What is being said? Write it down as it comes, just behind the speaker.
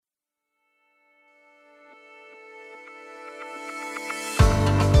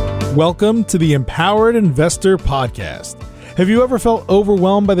Welcome to the Empowered Investor Podcast. Have you ever felt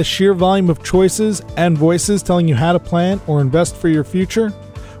overwhelmed by the sheer volume of choices and voices telling you how to plan or invest for your future?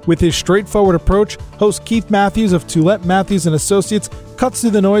 With his straightforward approach, host Keith Matthews of Toulette Matthews & Associates cuts through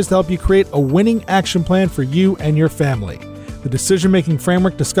the noise to help you create a winning action plan for you and your family. The decision-making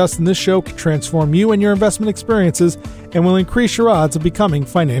framework discussed in this show can transform you and your investment experiences and will increase your odds of becoming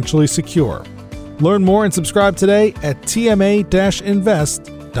financially secure. Learn more and subscribe today at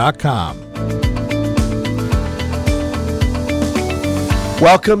tma-invest.com.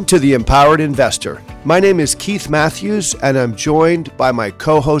 Welcome to the Empowered Investor. My name is Keith Matthews, and I'm joined by my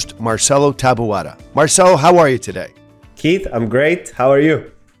co-host, Marcelo Tabuada. Marcelo, how are you today? Keith, I'm great. How are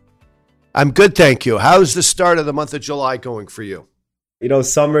you? I'm good, thank you. How's the start of the month of July going for you? You know,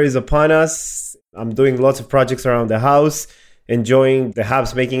 summer is upon us. I'm doing lots of projects around the house, enjoying the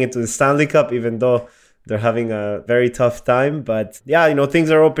Habs making it to the Stanley Cup, even though they're having a very tough time. But yeah, you know, things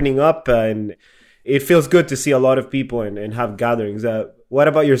are opening up and it feels good to see a lot of people and have gatherings. What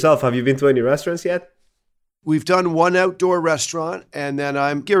about yourself? Have you been to any restaurants yet? We've done one outdoor restaurant, and then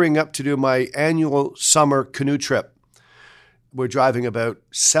I'm gearing up to do my annual summer canoe trip. We're driving about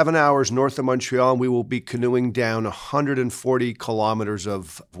 7 hours north of Montreal, and we will be canoeing down 140 kilometers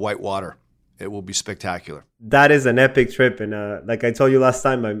of whitewater. It will be spectacular. That is an epic trip. And like I told you last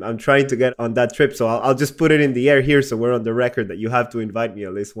time, I'm trying to get on that trip. So I'll just put it in the air here so we're on the record that you have to invite me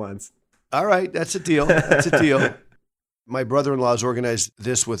at least once. All right. That's a deal. That's a deal. My brother-in-law has organized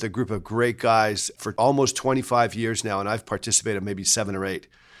this with a group of great guys for almost 25 years now, and I've participated maybe 7 or 8.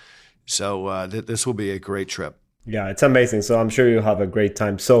 So this will be a great trip. Yeah, it's amazing. So I'm sure you'll have a great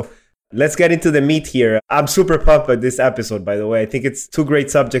time. So let's get into the meat here. I'm super pumped by this episode, by the way. I think it's 2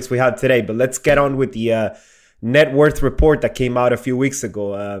 great subjects we have today, but let's get on with the net worth report that came out a few weeks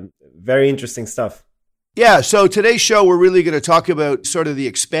ago. Very interesting stuff. Yeah, so today's show, we're really going to talk about sort of the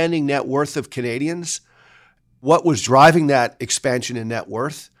expanding net worth of Canadians, what was driving that expansion in net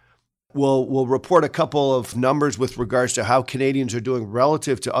worth. We'll report a couple of numbers with regards to how Canadians are doing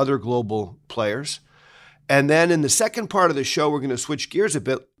relative to other global players. And then in the second part of the show, we're going to switch gears a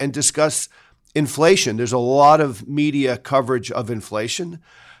bit and discuss inflation. There's a lot of media coverage of inflation,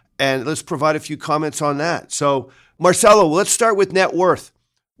 and let's provide a few comments on that. So, Marcelo, let's start with net worth.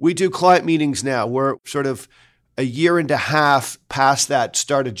 We do client meetings now. We're sort of a year and a half past that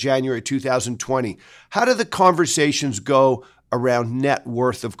start of January 2020. How do the conversations go around net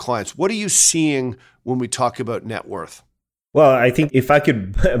worth of clients? What are you seeing when we talk about net worth? Well, I think if I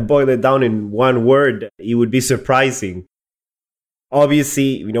could boil it down in one word, it would be surprising.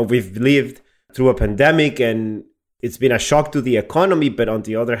 Obviously, you know, we've lived through a pandemic and it's been a shock to the economy. But on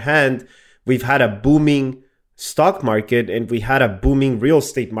the other hand, we've had a booming stock market and we had a booming real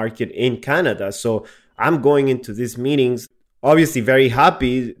estate market in Canada. So I'm going into these meetings, obviously very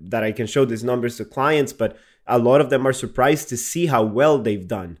happy that I can show these numbers to clients, but a lot of them are surprised to see how well they've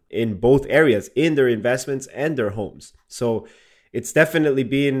done in both areas, in their investments and their homes. So it's definitely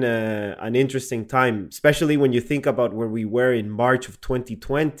been an interesting time, especially when you think about where we were in March of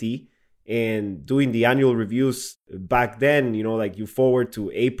 2020 and doing the annual reviews back then, you know, like you forward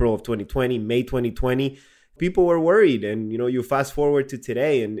to April of 2020, May 2020, people were worried. And, you know, you fast forward to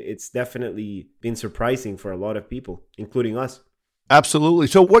today and it's definitely been surprising for a lot of people, including us. Absolutely.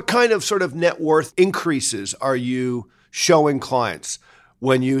 So what kind of sort of net worth increases are you showing clients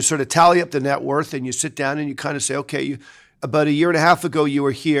when you sort of tally up the net worth and you sit down and you kind of say, okay, about a year and a half ago, you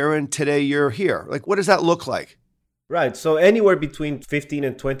were here and today you're here. Like, what does that look like? Right. So anywhere between 15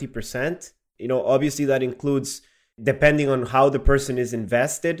 and 20%, you know, obviously that includes depending on how the person is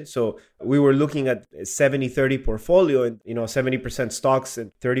invested. So we were looking at 70-30 portfolio and, you know, 70% stocks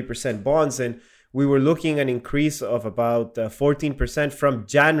and 30% bonds. And we were looking at an increase of about 14% from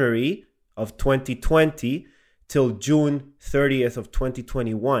January of 2020 till June 30th of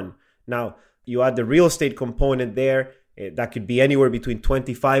 2021. Now, you add the real estate component there, that could be anywhere between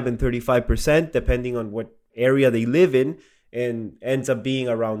 25 and 35%, depending on what area they live in, and ends up being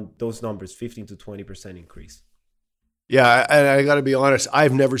around those numbers, 15 to 20% increase. Yeah, and I got to be honest,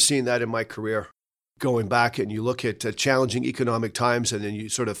 I've never seen that in my career. Going back and you look at challenging economic times and then you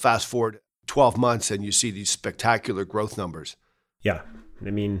sort of fast forward 12 months and you see these spectacular growth numbers. Yeah.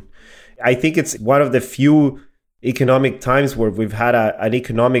 I mean, I think it's one of the few economic times where we've had an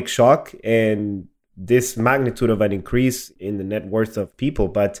economic shock and this magnitude of an increase in the net worth of people.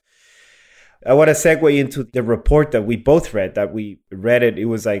 But I want to segue into the report that we both read, it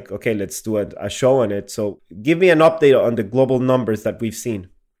was like, okay, let's do a show on it. So give me an update on the global numbers that we've seen.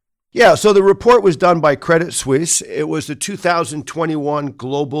 Yeah, so the report was done by Credit Suisse. It was the 2021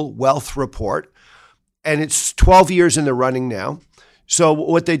 Global Wealth Report, and it's 12 years in the running now. So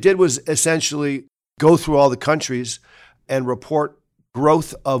what they did was essentially go through all the countries and report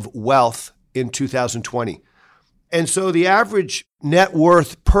growth of wealth in 2020. And so the average net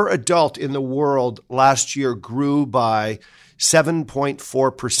worth per adult in the world last year grew by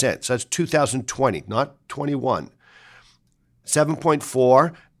 7.4%. So that's 2020, not 21.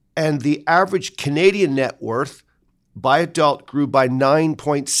 7.4. And the average Canadian net worth by adult grew by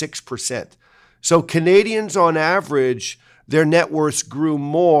 9.6%. So Canadians on average, their net worths grew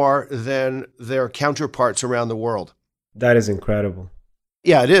more than their counterparts around the world. That is incredible.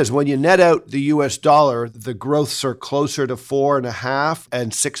 Yeah, it is. When you net out the US dollar, the growths are closer to 4.5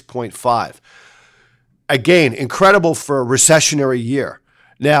 and 6.5. Again, incredible for a recessionary year.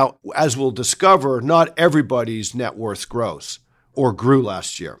 Now, as we'll discover, not everybody's net worth grows or grew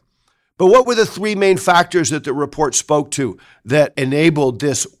last year. But what were the three main factors that the report spoke to that enabled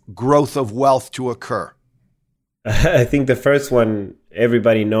this growth of wealth to occur? I think the first one,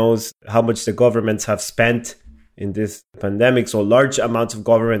 everybody knows how much the governments have spent in this pandemic. So large amounts of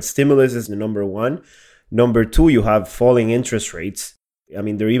government stimulus is the number one. Number two, you have falling interest rates. I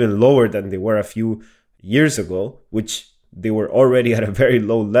mean, they're even lower than they were a few years ago, which they were already at a very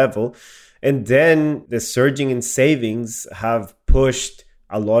low level. And then the surging in savings have pushed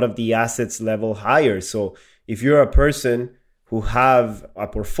a lot of the assets level higher. So if you're a person who have a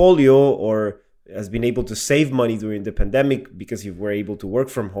portfolio or has been able to save money during the pandemic because you were able to work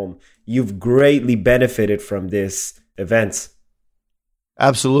from home, you've greatly benefited from these events.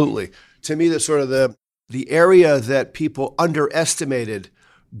 Absolutely. To me, that's sort of the area that people underestimated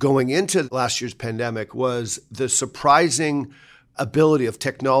going into last year's pandemic was the surprising ability of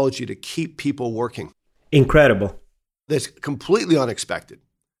technology to keep people working. Incredible. That's completely unexpected.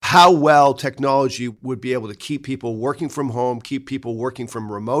 How well technology would be able to keep people working from home, keep people working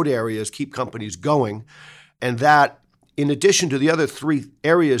from remote areas, keep companies going. And that, in addition to the other three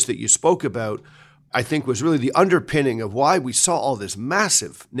areas that you spoke about, I think was really the underpinning of why we saw all this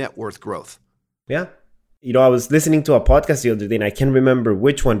massive net worth growth. Yeah. You know, I was listening to a podcast the other day, and I can't remember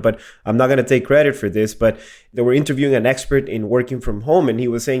which one, but I'm not going to take credit for this, but they were interviewing an expert in working from home, and he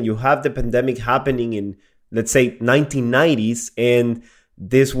was saying you have the pandemic happening in, let's say, 1990s, and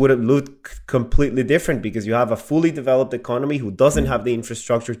this would look completely different because you have a fully developed economy who doesn't have the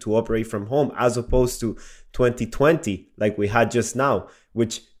infrastructure to operate from home, as opposed to 2020, like we had just now,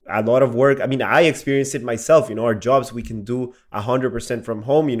 which a lot of work. I mean, I experienced it myself. You know, our jobs, we can do 100% from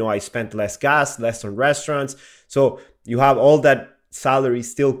home. You know, I spent less gas, less on restaurants. So you have all that salary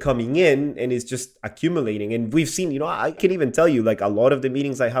still coming in and it's just accumulating. And we've seen, you know, I can even tell you, like, a lot of the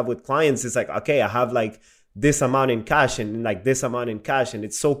meetings I have with clients, it's like, okay, I have like this amount in cash and like this amount in cash. And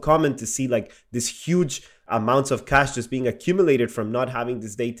it's so common to see like this huge amounts of cash just being accumulated from not having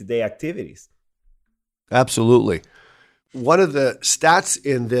this day-to-day activities. Absolutely. One of the stats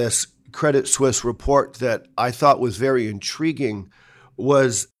in this Credit Suisse report that I thought was very intriguing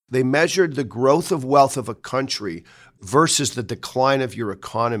was they measured the growth of wealth of a country versus the decline of your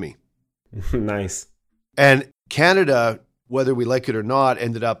economy. Nice. And Canada, whether we like it or not,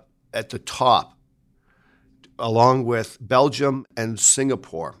 ended up at the top, along with Belgium and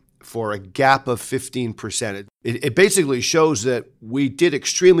Singapore, for a gap of 15%. It basically shows that we did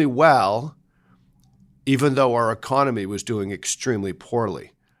extremely well, even though our economy was doing extremely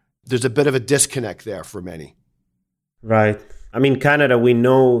poorly. There's a bit of a disconnect there for many. Right. I mean, Canada, we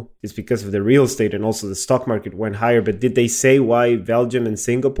know it's because of the real estate and also the stock market went higher. But did they say why Belgium and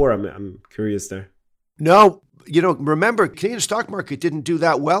Singapore? I'm curious there. No. You know, remember, Canadian stock market didn't do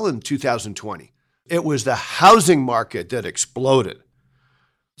that well in 2020. It was the housing market that exploded.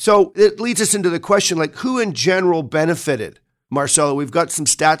 So it leads us into the question, like, who in general benefited? Marcelo, we've got some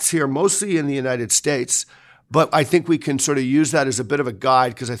stats here, mostly in the United States, but I think we can sort of use that as a bit of a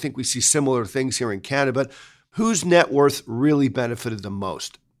guide because I think we see similar things here in Canada. But whose net worth really benefited the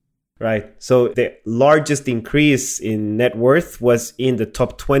most? Right. So the largest increase in net worth was in the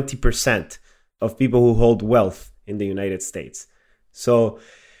top 20% of people who hold wealth in the United States. So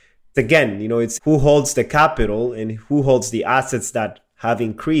again, you know, it's who holds the capital and who holds the assets that have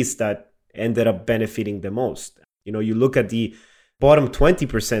increased that ended up benefiting the most. You know, you look at the bottom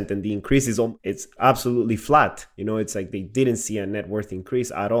 20% and the increase is it's absolutely flat. You know, it's like they didn't see a net worth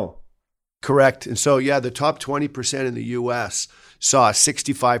increase at all. Correct. And so, yeah, the top 20% in the U.S. saw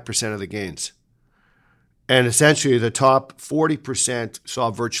 65% of the gains. And essentially the top 40%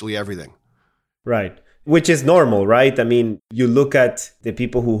 saw virtually everything. Right. Which is normal, right? I mean, you look at the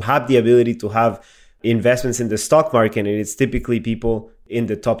people who have the ability to have investments in the stock market, and it's typically people in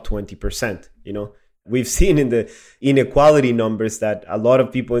the top 20%, you know. We've seen in the inequality numbers that a lot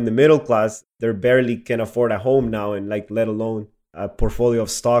of people in the middle class, they barely can afford a home now and like let alone a portfolio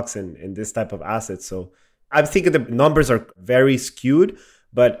of stocks and this type of assets. So I'm thinking the numbers are very skewed,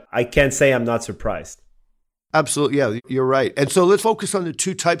 but I can't say I'm not surprised. Absolutely. Yeah, you're right. And so let's focus on the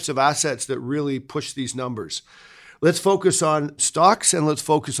two types of assets that really push these numbers. Let's focus on stocks and let's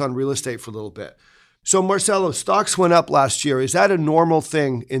focus on real estate for a little bit. So Marcelo, stocks went up last year. Is that a normal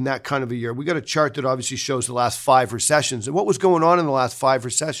thing in that kind of a year? We got a chart that obviously shows the last 5 recessions. And what was going on in the last 5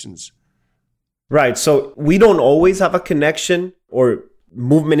 recessions? Right. So we don't always have a connection or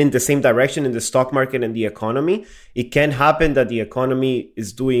movement in the same direction in the stock market and the economy. It can happen that the economy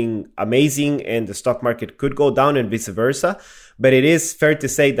is doing amazing and the stock market could go down and vice versa. But it is fair to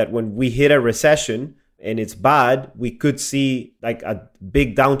say that when we hit a recession and it's bad, we could see like a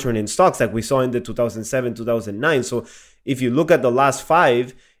big downturn in stocks like we saw in the 2007, 2009. So if you look at the last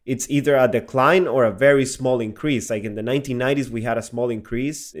 5, it's either a decline or a very small increase. Like in the 1990s, we had a small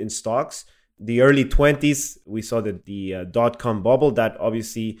increase in stocks. The early 20s, we saw the dot-com bubble that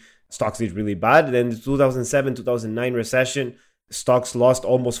obviously stocks did really bad. Then the 2007, 2009 recession, stocks lost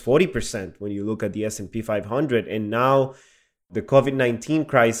almost 40% when you look at the S&P 500. And now the COVID-19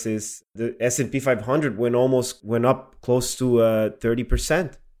 crisis, the S&P 500 went up close to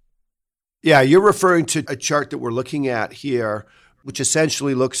 30%. Yeah, you're referring to a chart that we're looking at here, which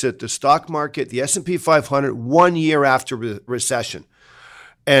essentially looks at the stock market, the S&P 500, 1 year after recession.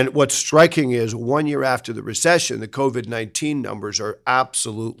 And what's striking is 1 year after the recession, the COVID-19 numbers are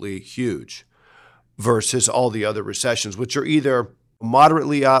absolutely huge versus all the other recessions, which are either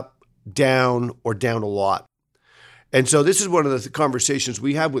moderately up, down, or down a lot. And so this is one of the conversations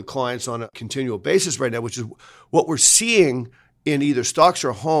we have with clients on a continual basis right now, which is what we're seeing in either stocks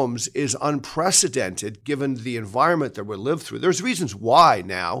or homes is unprecedented given the environment that we live through. There's reasons why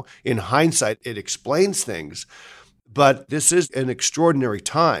now, in hindsight, it explains things. But this is an extraordinary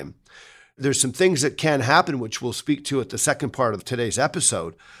time. There's some things that can happen, which we'll speak to at the second part of today's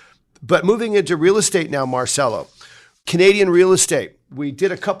episode. But moving into real estate now, Marcelo, Canadian real estate. We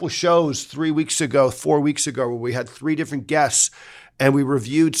did a couple shows 4 weeks ago, where we had 3 different guests, and we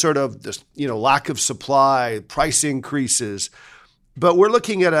reviewed sort of this, lack of supply, price increases. But we're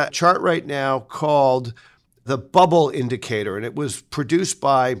looking at a chart right now called the bubble indicator, and it was produced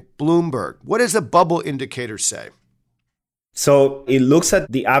by Bloomberg. What does the bubble indicator say? So it looks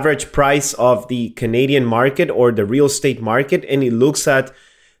at the average price of the Canadian market or the real estate market, and it looks at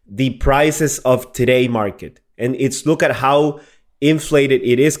the prices of today's market. And it's look at how inflated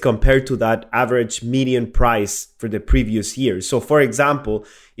it is compared to that average median price for the previous year. So for example,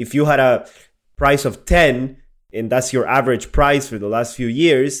 if you had a price of 10 and that's your average price for the last few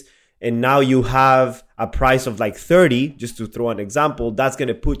years, and now you have a price of like 30, just to throw an example, that's going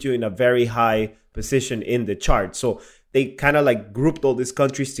to put you in a very high position in the chart. So they kind of like grouped all these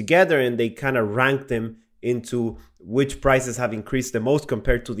countries together and they kind of ranked them into which prices have increased the most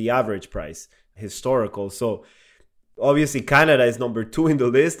compared to the average price, historical. So obviously Canada is number 2 in the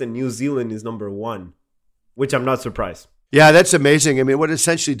list and New Zealand is number 1, which I'm not surprised. Yeah, that's amazing. I mean, what it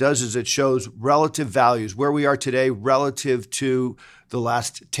essentially does is it shows relative values, where we are today relative to the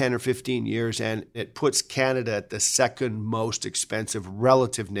last 10 or 15 years, and it puts Canada at the second most expensive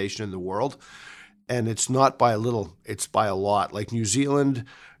relative nation in the world. And it's not by a little, it's by a lot. Like New Zealand,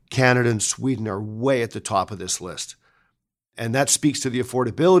 Canada, and Sweden are way at the top of this list. And that speaks to the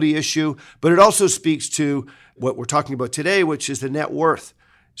affordability issue, but it also speaks to what we're talking about today, which is the net worth.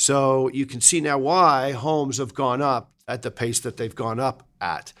 So you can see now why homes have gone up at the pace that they've gone up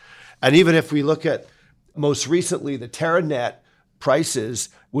at. And even if we look at most recently the TerraNet prices,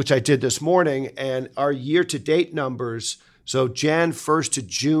 which I did this morning, and our year-to-date numbers, so Jan 1st to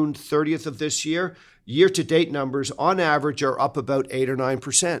June 30th of this year, year-to-date numbers on average are up about 8 or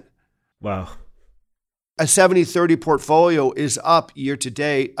 9%. Wow. A 70-30 portfolio is up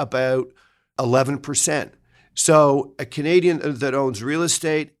year-to-date about 11%. So a Canadian that owns real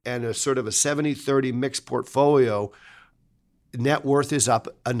estate and a sort of a 70-30 mixed portfolio, net worth is up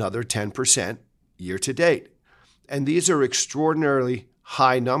another 10% year-to-date. And these are extraordinarily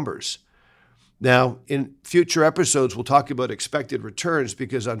high numbers. Now, in future episodes, we'll talk about expected returns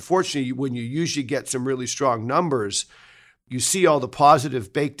because unfortunately, when you usually get some really strong numbers, you see all the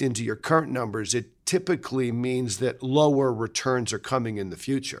positive baked into your current numbers. It typically means that lower returns are coming in the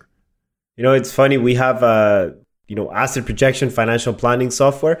future. It's funny. We have asset projection financial planning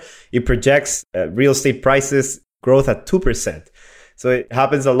software. It projects real estate prices growth at 2%. So it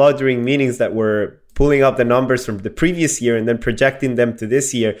happens a lot during meetings that we're pulling up the numbers from the previous year and then projecting them to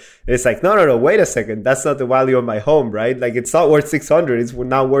this year. And it's like, no, wait a second. That's not the value of my home, right? Like it's not worth 600. It's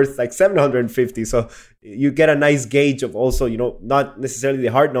now worth like 750. So you get a nice gauge of also, not necessarily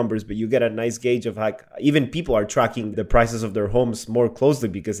the hard numbers, but you get a nice gauge of like even people are tracking the prices of their homes more closely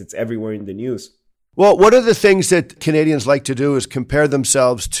because it's everywhere in the news. Well, one of the things that Canadians like to do is compare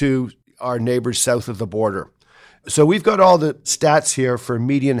themselves to our neighbors south of the border. So we've got all the stats here for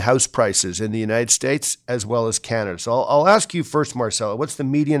median house prices in the United States as well as Canada. So I'll ask you first, Marcelo, what's the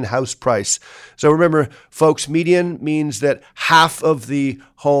median house price? So remember, folks, median means that half of the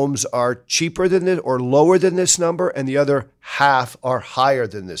homes are cheaper than this or lower than this number, and the other half are higher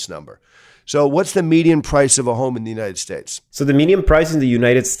than this number. So what's the median price of a home in the United States? So the median price in the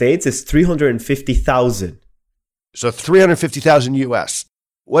United States is $350,000. So $350,000 US.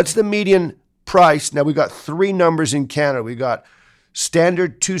 What's the median price? Now we got three numbers in Canada. We got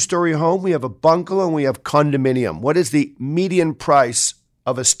standard two-story home, we have a bungalow, and we have condominium. What is the median price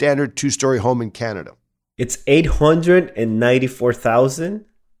of a standard two-story home in Canada? It's $894,000.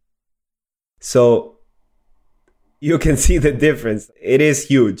 So you can see the difference. It is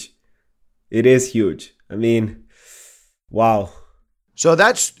huge. It is huge. I mean, wow. So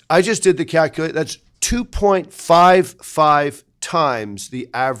I just did the calculate. That's 2.55 times the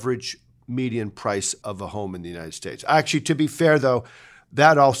average median price of a home in the United States. Actually, to be fair, though,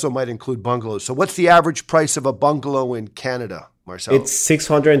 that also might include bungalows. So what's the average price of a bungalow in Canada, Marcelo? It's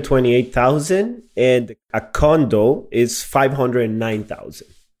 $628,000, and a condo is $509,000.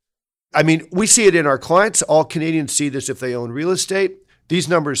 I mean, we see it in our clients. All Canadians see this if they own real estate. These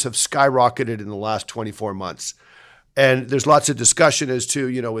numbers have skyrocketed in the last 24 months. And there's lots of discussion as to,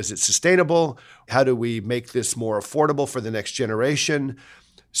 is it sustainable? How do we make this more affordable for the next generation?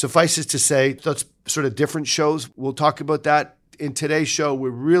 Suffice it to say, that's sort of different shows. We'll talk about that. In today's show, we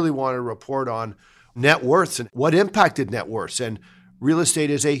really want to report on net worths and what impacted net worths. And real estate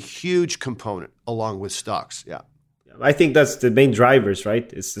is a huge component along with stocks. Yeah. I think that's the main drivers,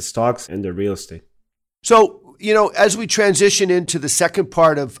 right? It's the stocks and the real estate. So, as we transition into the second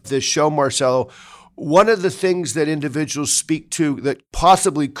part of this show, Marcelo, one of the things that individuals speak to that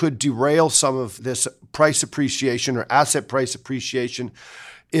possibly could derail some of this price appreciation or asset price appreciation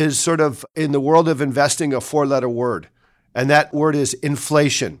is sort of in the world of investing a four-letter word, and that word is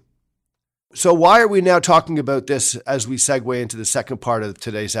inflation. So why are we now talking about this as we segue into the second part of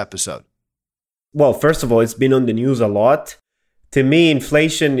today's episode? Well, first of all, it's been on the news a lot. To me,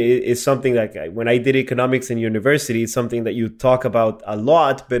 inflation is something like when I did economics in university, it's something that you talk about a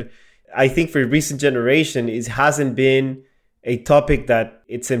lot. But I think for recent generation, it hasn't been a topic that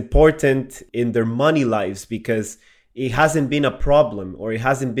it's important in their money lives because it hasn't been a problem or it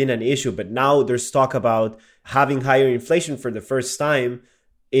hasn't been an issue. But now there's talk about having higher inflation for the first time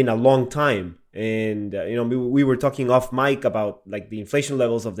in a long time. And, we were talking off mic about like the inflation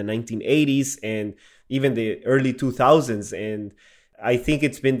levels of the 1980s and even the early 2000s. And I think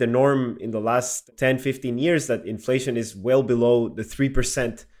it's been the norm in the last 10, 15 years that inflation is well below the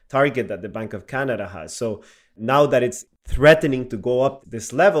 3% target that the Bank of Canada has. So now that it's threatening to go up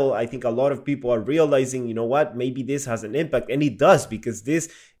this level, I think a lot of people are realizing, maybe this has an impact. And it does, because this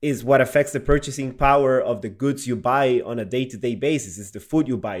is what affects the purchasing power of the goods you buy on a day-to-day basis. It's the food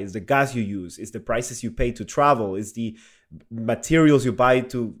you buy, it's the gas you use, it's the prices you pay to travel, it's the materials you buy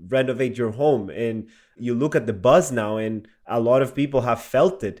to renovate your home. And you look at the buzz now, and a lot of people have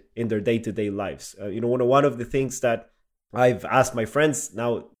felt it in their day-to-day lives. One of the things that I've asked my friends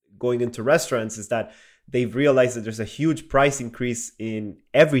now going into restaurants is that they've realized that there's a huge price increase in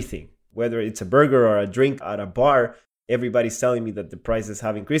everything, whether it's a burger or a drink at a bar. Everybody's telling me that the prices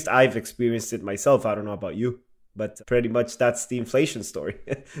have increased. I've experienced it myself. I don't know about you, but pretty much that's the inflation story.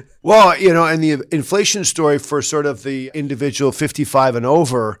 Well, and the inflation story for sort of the individual 55 and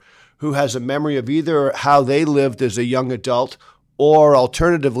over who has a memory of either how they lived as a young adult or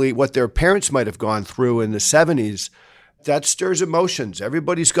alternatively what their parents might have gone through in the 70s, that stirs emotions.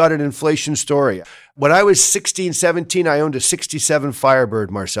 Everybody's got an inflation story. When I was 16, 17, I owned a 67 Firebird,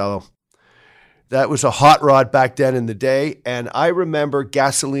 Marcelo. That was a hot rod back then in the day. And I remember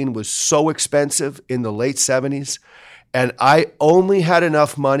gasoline was so expensive in the late 70s. And I only had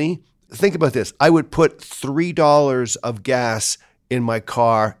enough money. Think about this. I would put $3 of gas in my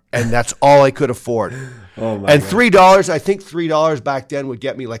car, and that's all I could afford. Oh my and God. $3, I think $3 back then would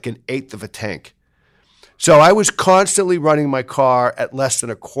get me like an eighth of a tank. So I was constantly running my car at less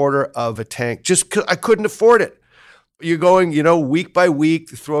than a quarter of a tank just because I couldn't afford it. You're going, week by week,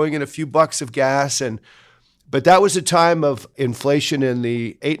 throwing in a few bucks of gas. But that was a time of inflation in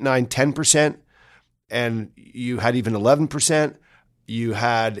the 8, 9, 10%. And you had even 11%. You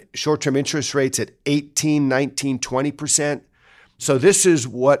had short-term interest rates at 18, 19, 20%. So this is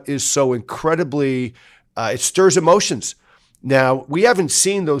what is so incredibly, it stirs emotions. Now, we haven't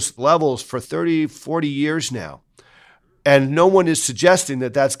seen those levels for 30, 40 years now, and no one is suggesting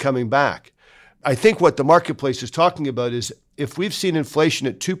that that's coming back. I think what the marketplace is talking about is if we've seen inflation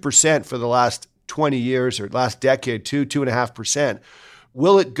at 2% for the last 20 years or last decade, 2.5%,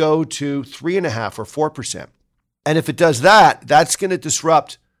 will it go to 3.5% or 4%? And if it does that, that's going to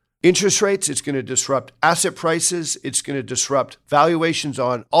disrupt interest rates. It's going to disrupt asset prices. It's going to disrupt valuations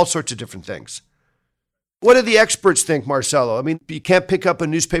on all sorts of different things. What do the experts think, Marcelo? I mean, you can't pick up a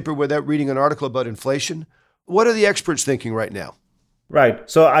newspaper without reading an article about inflation. What are the experts thinking right now? Right.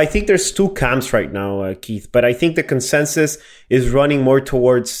 So I think there's two camps right now, Keith, but I think the consensus is running more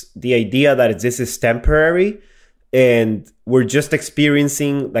towards the idea that this is temporary and we're just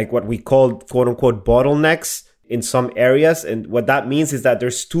experiencing like what we call quote unquote bottlenecks in some areas. And what that means is that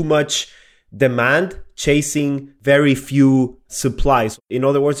there's too much demand chasing very few supplies. In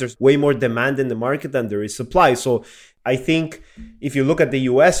other words, there's way more demand in the market than there is supply. So I think if you look at the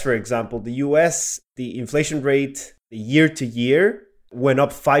US, for example, the US, the inflation rate year to year went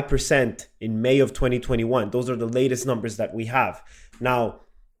up 5% in May of 2021. Those are the latest numbers that we have. Now,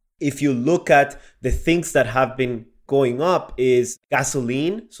 if you look at the things that have been going up is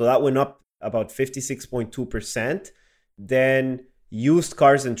gasoline. So that went up about 56.2%. Then used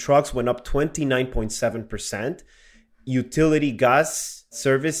cars and trucks went up 29.7%. Utility gas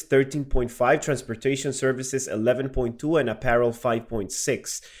service 13.5%, transportation services 11.2%, and apparel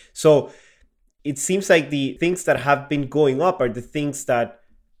 5.6%. So it seems like the things that have been going up are the things that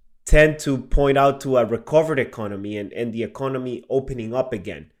tend to point out to a recovered economy and the economy opening up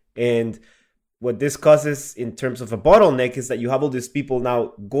again. And what this causes in terms of a bottleneck is that you have all these people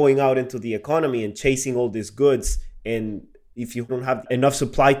now going out into the economy and chasing all these goods. And if you don't have enough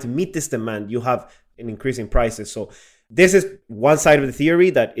supply to meet this demand, you have an increase in prices. So this is one side of the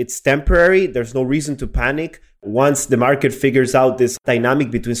theory that it's temporary. There's no reason to panic. Once the market figures out this dynamic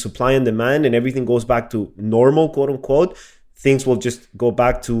between supply and demand and everything goes back to normal, quote unquote, things will just go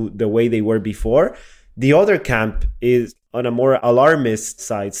back to the way they were before. The other camp is on a more alarmist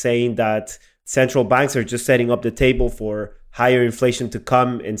side, saying that central banks are just setting up the table for higher inflation to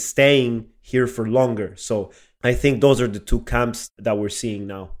come and staying here for longer. So I think those are the two camps that we're seeing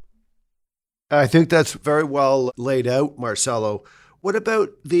now. I think that's very well laid out, Marcelo. What about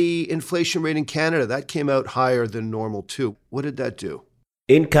the inflation rate in Canada? That came out higher than normal too. What did that do?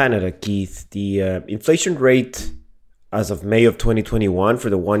 In Canada, Keith, the inflation rate as of May of 2021 for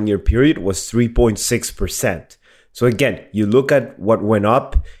the 1 year period was 3.6%. So again, you look at what went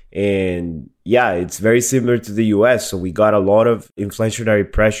up and yeah, it's very similar to the US. So we got a lot of inflationary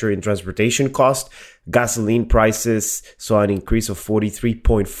pressure in transportation cost. Gasoline prices saw an increase of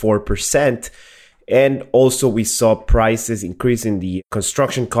 43.4%. And also we saw prices increase in the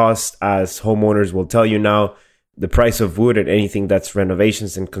construction costs, as homeowners will tell you now. The price of wood and anything that's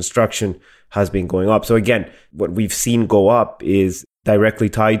renovations and construction has been going up. So again, what we've seen go up is directly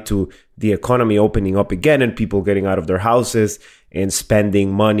tied to the economy opening up again and people getting out of their houses and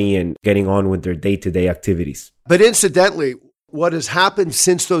spending money and getting on with their day-to-day activities. But incidentally, what has happened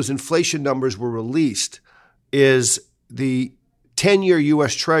since those inflation numbers were released is the 10-year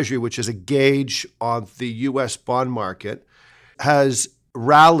U.S. Treasury, which is a gauge on the U.S. bond market, has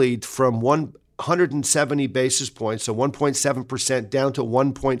rallied from 170 basis points, so 1.7%, down to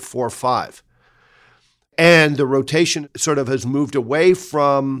 1.45. And the rotation sort of has moved away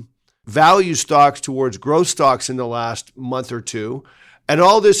from value stocks towards growth stocks in the last month or two. And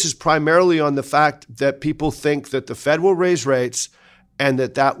all this is primarily on the fact that people think that the Fed will raise rates and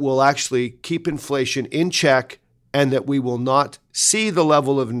that will actually keep inflation in check and that we will not see the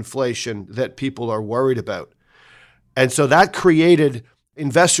level of inflation that people are worried about. And so that created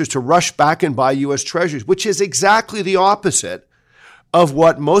investors to rush back and buy U.S. Treasuries, which is exactly the opposite of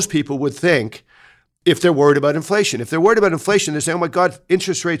what most people would think if they're worried about inflation. If they're worried about inflation, they say, oh my God,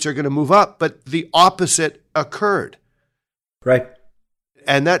 interest rates are going to move up. But the opposite occurred. Right.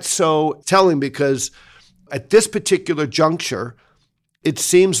 And that's so telling because at this particular juncture, it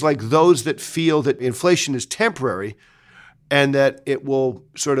seems like those that feel that inflation is temporary and that it will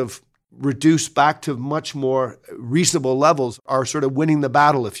sort of reduce back to much more reasonable levels are sort of winning the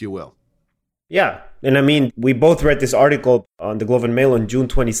battle, if you will. Yeah. And I mean, we both read this article on the Globe and Mail on June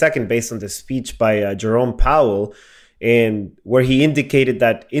 22nd based on the speech by Jerome Powell, and where he indicated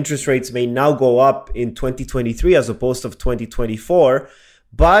that interest rates may now go up in 2023 as opposed to 2024.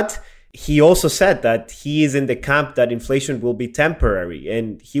 But he also said that he is in the camp that inflation will be temporary.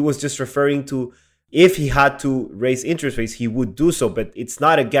 And he was just referring to if he had to raise interest rates, he would do so, but it's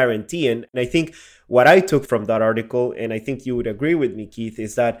not a guarantee. And I think what I took from that article, and I think you would agree with me, Keith,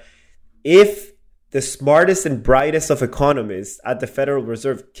 is that if the smartest and brightest of economists at the Federal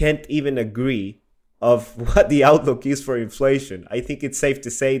Reserve can't even agree of what the outlook is for inflation, I think it's safe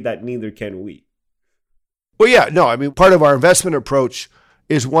to say that neither can we. Well, yeah, no, I mean, part of our investment approach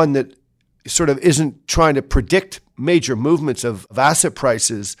is one that sort of isn't trying to predict major movements of asset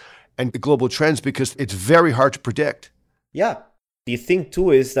prices and global trends because it's very hard to predict. Yeah. The thing too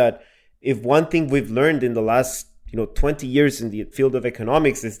is that if one thing we've learned in the last 20 years in the field of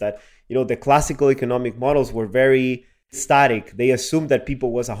economics is that the classical economic models were very static. They assumed that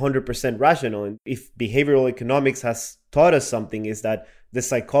people was 100% rational. And if behavioral economics has taught us something, is that the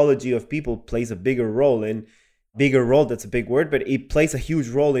psychology of people plays a bigger role. And bigger role, that's a big word, but it plays a huge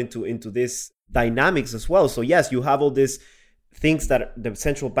role into this dynamics as well. So yes, you have all these things that the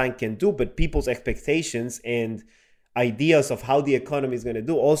central bank can do, but people's expectations and ideas of how the economy is going to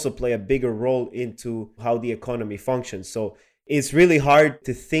do also play a bigger role into how the economy functions. So it's really hard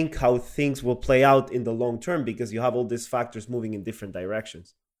to think how things will play out in the long term because you have all these factors moving in different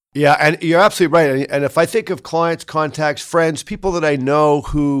directions. Yeah, and you're absolutely right. And if I think of clients, contacts, friends, people that I know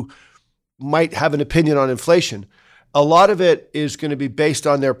who might have an opinion on inflation, a lot of it is going to be based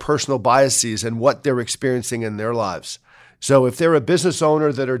on their personal biases and what they're experiencing in their lives. So if they're a business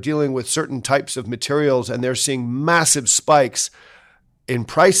owner that are dealing with certain types of materials and they're seeing massive spikes in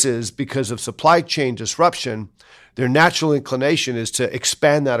prices because of supply chain disruption, their natural inclination is to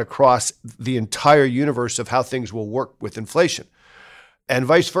expand that across the entire universe of how things will work with inflation and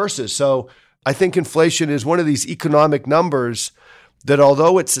vice versa. So I think inflation is one of these economic numbers that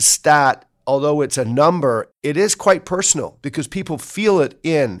although it's a stat, although it's a number, it is quite personal because people feel it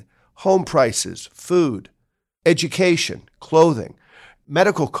in home prices, food, education, clothing,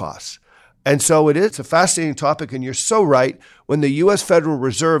 medical costs. And so it's a fascinating topic. And you're so right. When the U.S. Federal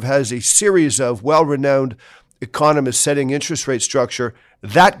Reserve has a series of well-renowned economists setting interest rate structure,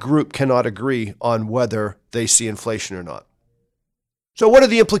 that group cannot agree on whether they see inflation or not. So what are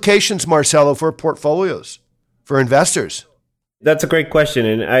the implications, Marcelo, for portfolios, for investors? That's a great question.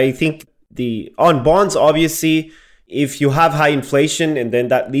 And I think on bonds, obviously, if you have high inflation and then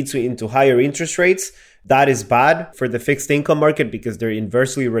that leads you into higher interest rates, that is bad for the fixed income market because they're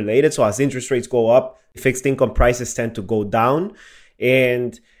inversely related. So as interest rates go up, fixed income prices tend to go down.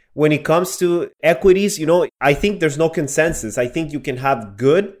 And when it comes to equities, I think there's no consensus. I think you can have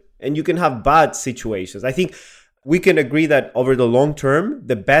good and you can have bad situations. I think we can agree that over the long term,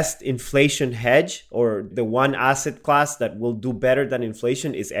 the best inflation hedge or the one asset class that will do better than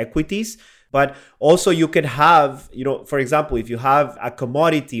inflation is equities. But also you could have, for example, if you have a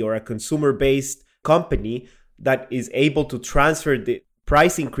commodity or a consumer-based company that is able to transfer the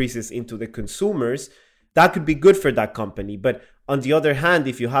price increases into the consumers, that could be good for that company. But on the other hand,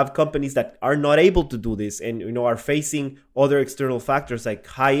 if you have companies that are not able to do this and are facing other external factors like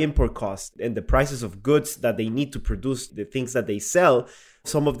high import costs and the prices of goods that they need to produce the things that they sell,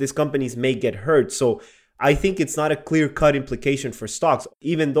 some of these companies may get hurt. So I think it's not a clear-cut implication for stocks,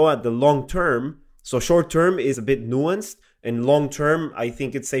 even though at the long term, so short term is a bit nuanced, and long term, I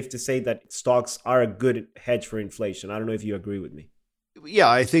think it's safe to say that stocks are a good hedge for inflation. I don't know if you agree with me. Yeah,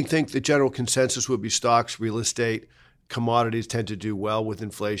 I think the general consensus would be stocks, real estate, commodities tend to do well with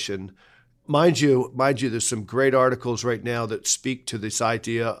inflation. Mind you, there's some great articles right now that speak to this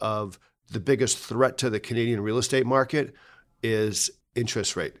idea of the biggest threat to the Canadian real estate market is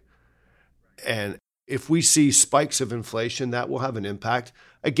interest rate. And if we see spikes of inflation, that will have an impact.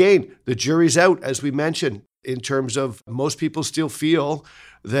 Again, the jury's out, as we mentioned, in terms of most people still feel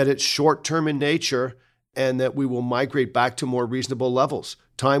that it's short-term in nature and that we will migrate back to more reasonable levels.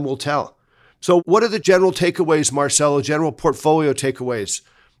 Time will tell. So what are the general takeaways, Marcelo, general portfolio takeaways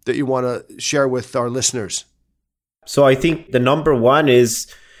that you want to share with our listeners? So I think the number one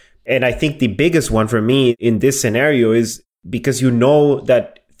is, and I think the biggest one for me in this scenario is because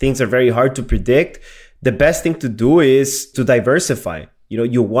that things are very hard to predict, the best thing to do is to diversify.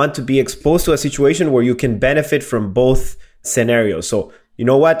 You want to be exposed to a situation where you can benefit from both scenarios. So you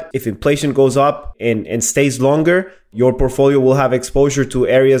know what? If inflation goes up and stays longer, your portfolio will have exposure to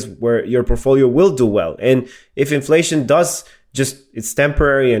areas where your portfolio will do well. And if inflation it's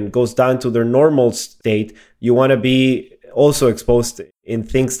temporary and goes down to their normal state, you want to be also exposed in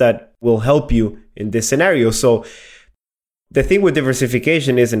things that will help you in this scenario. So the thing with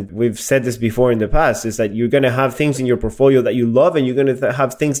diversification is, and we've said this before in the past, is that you're going to have things in your portfolio that you love and you're going to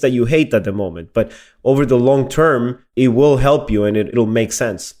have things that you hate at the moment. But over the long term, it will help you and it'll make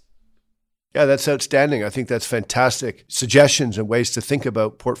sense. Yeah, that's outstanding. I think that's fantastic suggestions and ways to think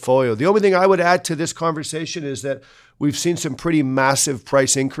about portfolio. The only thing I would add to this conversation is that we've seen some pretty massive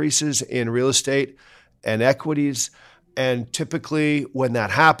price increases in real estate and equities. And typically when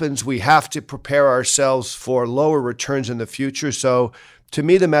that happens, we have to prepare ourselves for lower returns in the future. So to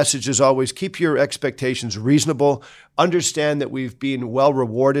me, the message is always keep your expectations reasonable. Understand that we've been well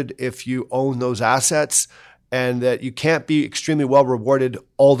rewarded if you own those assets, and that you can't be extremely well rewarded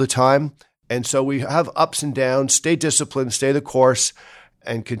all the time. And so we have ups and downs. Stay disciplined, stay the course,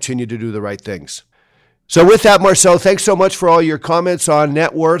 and continue to do the right things. So with that, Marcel, thanks so much for all your comments on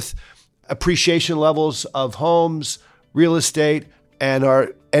net worth, appreciation levels of homes, real estate, and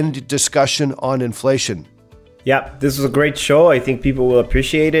our end discussion on inflation. Yeah, this was a great show. I think people will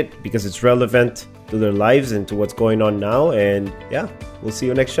appreciate it because it's relevant to their lives and to what's going on now. And yeah, we'll see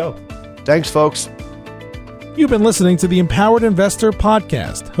you next show. Thanks, folks. You've been listening to the Empowered Investor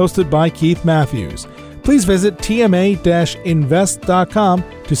Podcast, hosted by Keith Matthews. Please visit tma-invest.com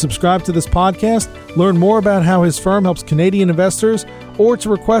to subscribe to this podcast, learn more about how his firm helps Canadian investors, or to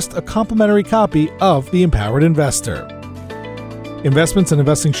request a complimentary copy of The Empowered Investor. Investments and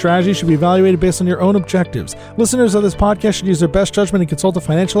investing strategies should be evaluated based on your own objectives. Listeners of this podcast should use their best judgment and consult a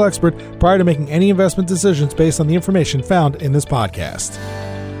financial expert prior to making any investment decisions based on the information found in this podcast.